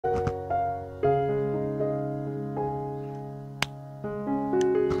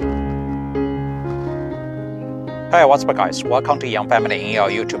Hey, what's up guys? Welcome to Young Family in your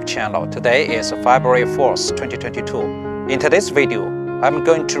YouTube channel. Today is February 4th, 2022. In today's video, I'm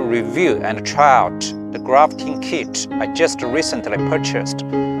going to review and try out the grafting kit I just recently purchased.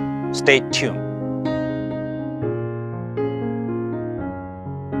 Stay tuned.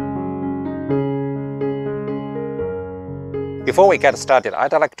 Before we get started,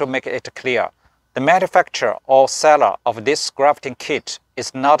 I'd like to make it clear. The manufacturer or seller of this grafting kit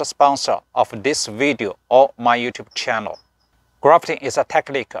is not a sponsor of this video or my YouTube channel. Grafting is a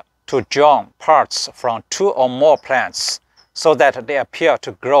technique to join parts from two or more plants so that they appear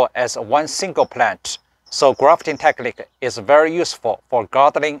to grow as one single plant. So grafting technique is very useful for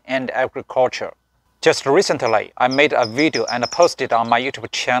gardening and agriculture. Just recently, I made a video and posted on my YouTube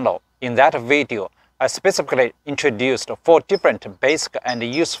channel. In that video, I specifically introduced 4 different basic and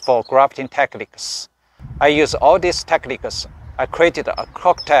useful grafting techniques. I use all these techniques. I created a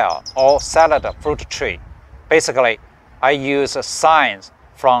cocktail or salad fruit tree. Basically, I use signs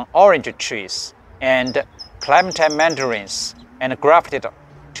from orange trees and clementine mandarins and grafted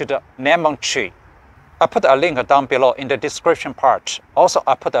to the lemon tree. I put a link down below in the description part. Also,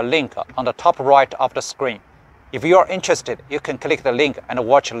 I put a link on the top right of the screen. If you are interested, you can click the link and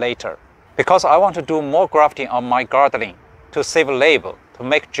watch later. Because I want to do more grafting on my gardening to save labor, to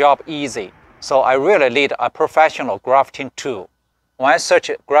make job easy, so I really need a professional grafting tool. When I search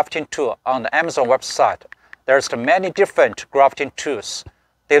grafting tool on the Amazon website, there's many different grafting tools.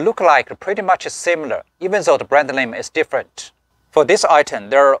 They look like pretty much similar, even though the brand name is different. For this item,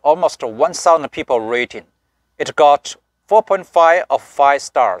 there are almost 1,000 people rating. It got 4.5 of 5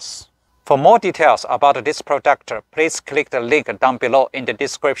 stars. For more details about this product, please click the link down below in the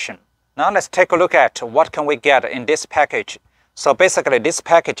description. Now let's take a look at what can we get in this package. So basically this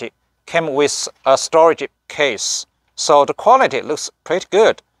package came with a storage case. So the quality looks pretty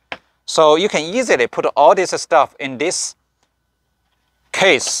good. So you can easily put all this stuff in this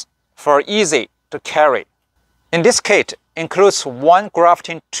case for easy to carry. In this kit includes 1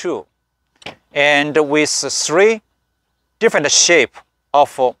 grafting tool and with 3 different shapes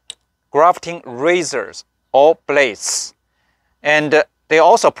of grafting razors or blades. And they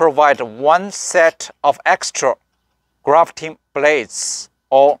also provide 1 set of extra grafting blades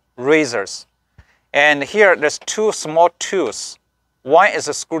or razors. And here there's 2 small tools. One is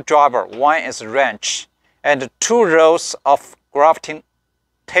a screwdriver, one is a wrench, and 2 rows of grafting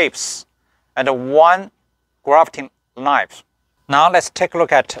tapes, and 1 grafting knife. Now let's take a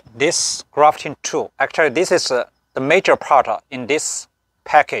look at this grafting tool. Actually, this is the major part in this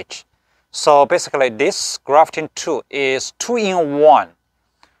package. So basically, this grafting tool is 2-in-1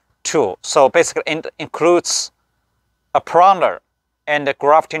 tool. So basically it includes a pruner and a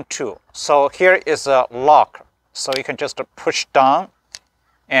grafting tool. So here is a lock. So you can just push down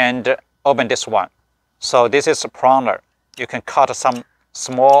and open this one. So this is a pruner. You can cut some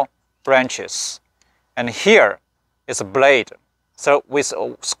small branches. And here is a blade. So with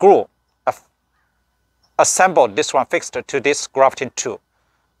a screw, assemble this one fixed to this grafting tool.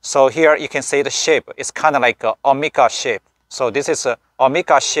 So here you can see the shape. It's kind of like an omega shape. So this is an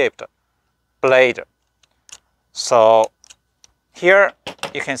omega-shaped blade. So here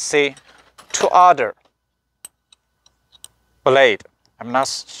you can see 2 other blades. I'm not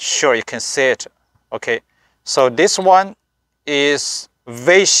sure you can see it. Okay, so this one is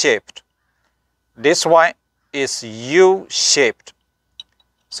V-shaped. This one is U-shaped.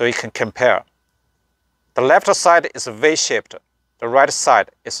 So you can compare. The left side is V-shaped. The right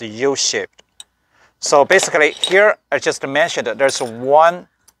side is U-shaped. So basically here I just mentioned that there's 1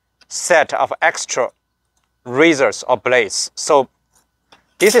 set of extra razors or blades. So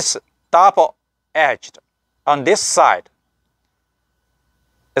this is double-edged. On this side,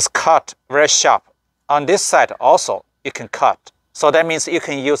 it's cut very sharp. On this side also you can cut. So that means you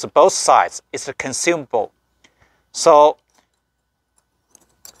can use both sides. It's consumable. So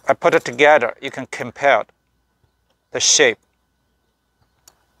I put it together. You can compare the shape.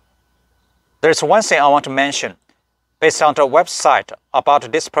 There's one thing I want to mention. Based on the website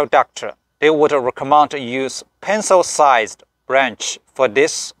about this product, they would recommend to use pencil-sized branch for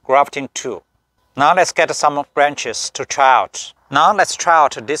this grafting tool. Now let's get some branches to try out. Now let's try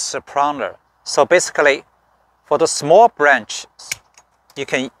out this pruner. So basically, for the small branch, you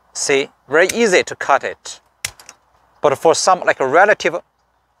can see very easy to cut it. But for some like a relative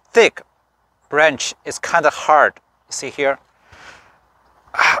thick branch, it's kind of hard. You see here?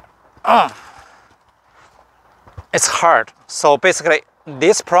 It's hard. So basically,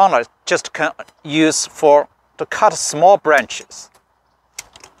 this pruner just can use to cut small branches.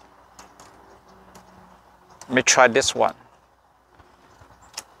 Let me try this one.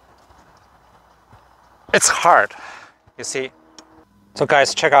 It's hard, you see. So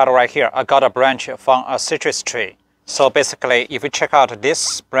guys, check out right here. I got a branch from a citrus tree. So basically, if you check out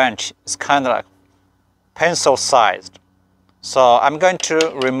this branch, it's kind of like pencil sized. So I'm going to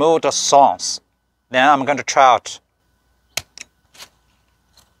remove the thorns. Then I'm going to try out.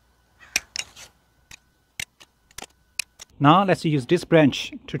 Now let's use this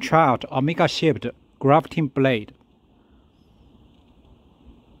branch to try out Omega-shaped grafting blade.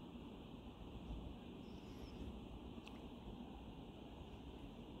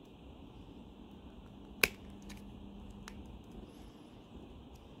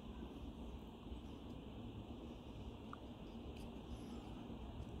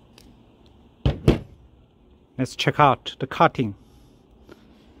 Let's check out the cutting.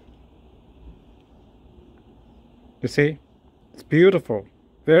 You see, it's beautiful,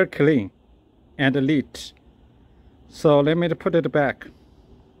 very clean and neat. So let me put it back.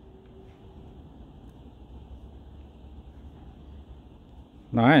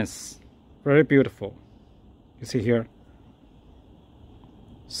 Nice, very beautiful. You see here.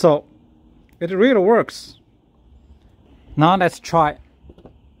 So it really works. Now let's try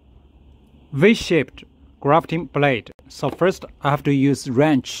V-shaped grafting blade. So first I have to use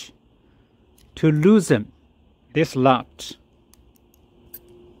wrench to loosen this nut.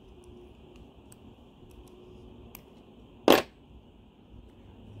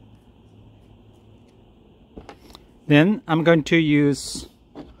 Then I'm going to use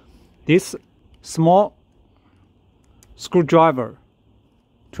this small screwdriver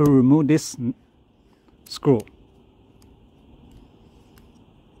to remove this screw.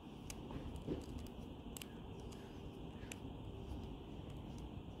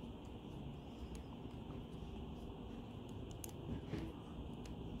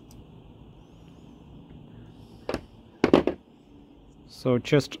 So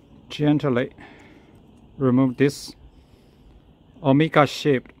just gently remove this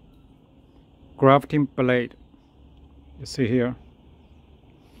Omega-shaped grafting blade. You see here.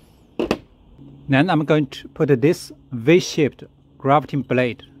 Then I'm going to put this V-shaped grafting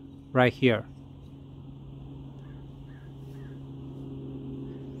blade right here.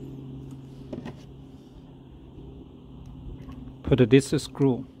 Put this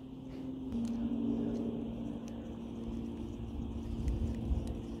screw.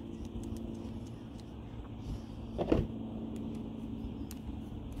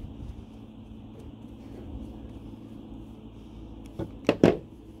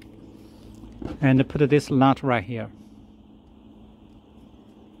 And put this nut right here.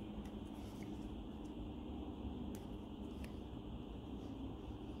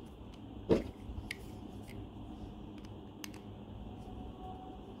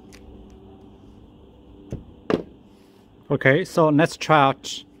 Okay, so let's try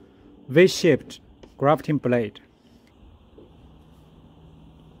out V-shaped grafting blade.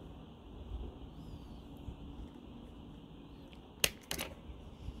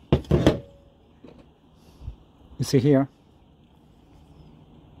 You see here,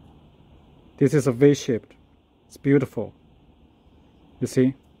 this is a V-shaped. It's beautiful. You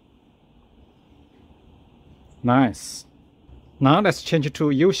see? Nice. Now let's change it to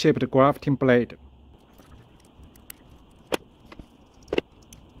U-shaped grafting blade.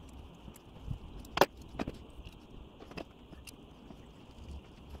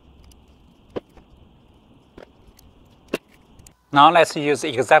 Now let's use the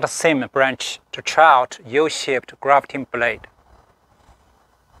exact same branch to try out U-shaped grafting blade.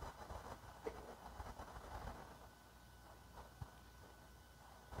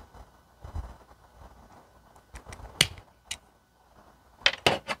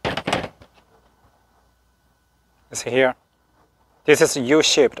 You see here, this is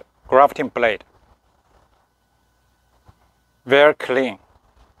U-shaped grafting blade. Very clean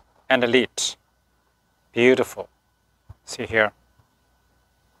and neat, beautiful. See here.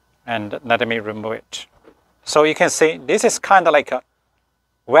 And let me remove it. So you can see this is kind of like a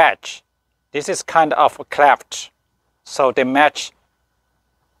wedge. This is kind of a cleft. So they match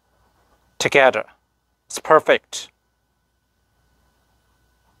together. It's perfect.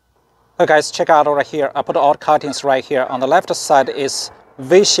 Okay guys, check out over here. I put all cuttings right here. On the left side is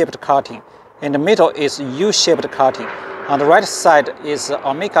V-shaped cutting. In the middle is U-shaped cutting. On the right side is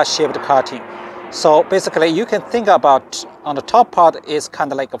Omega-shaped cutting. So basically you can think about on the top part is kind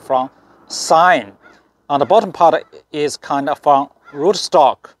of like from sign. On the bottom part is kind of from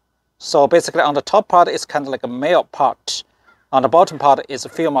rootstock. So basically on the top part is kind of like a male part. On the bottom part is a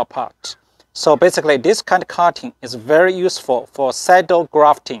female part. So basically this kind of cutting is very useful for saddle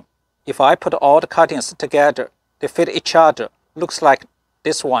grafting. If I put all the cuttings together, they fit each other. Looks like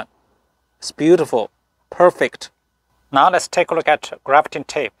this one. It's beautiful. perfect. Now let's take a look at grafting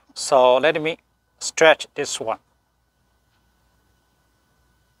tape. So let me stretch this one.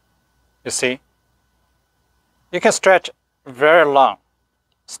 You see? You can stretch very long,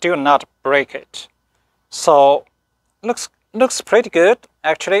 still not break it. So looks pretty good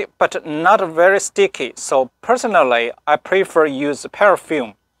actually, but not very sticky. So personally, I prefer use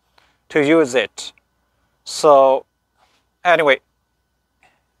paraffin to use it. So anyway,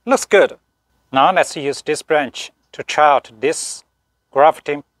 looks good. Now let's use this branch to try out this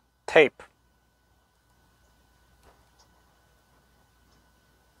grafting tape.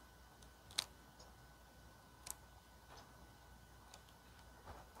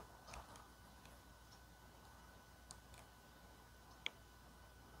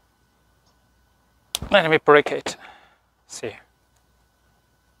 Let me break it. See.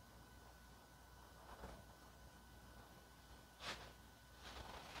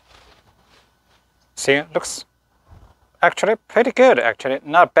 See, looks actually pretty good, actually,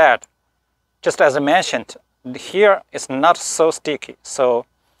 not bad. Just as I mentioned, here it's not so sticky, so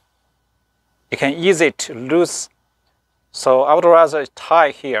you can easy to lose. So I would rather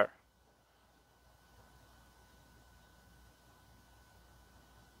tie here.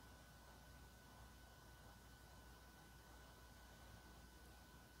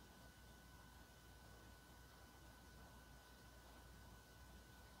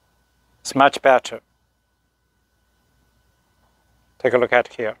 It's much better. Take a look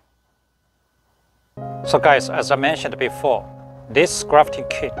at here. So guys, as I mentioned before, this grafting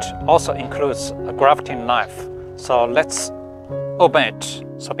kit also includes a grafting knife. So let's open it.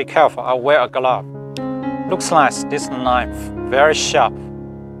 So be careful, I'll wear a glove. Looks nice, this knife, very sharp.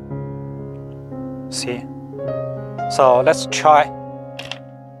 See? So let's try.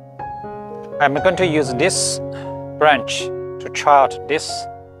 I'm going to use this branch to try out this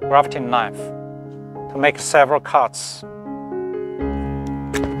grafting knife to make several cuts.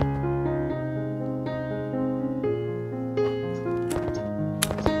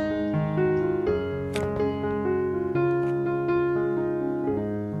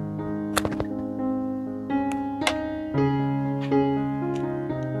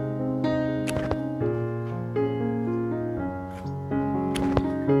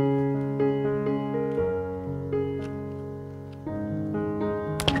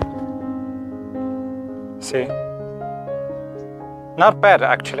 See? Not bad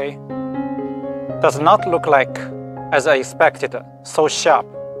actually. Does not look like, as I expected, so sharp.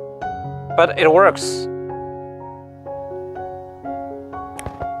 But it works.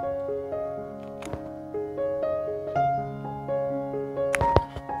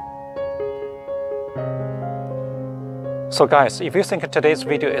 So guys, if you think today's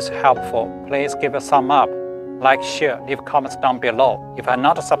video is helpful, please give a thumb up. Like, share, leave comments down below. If you are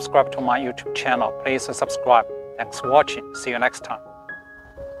not subscribed to my YouTube channel, please subscribe. Thanks for watching. See you next time.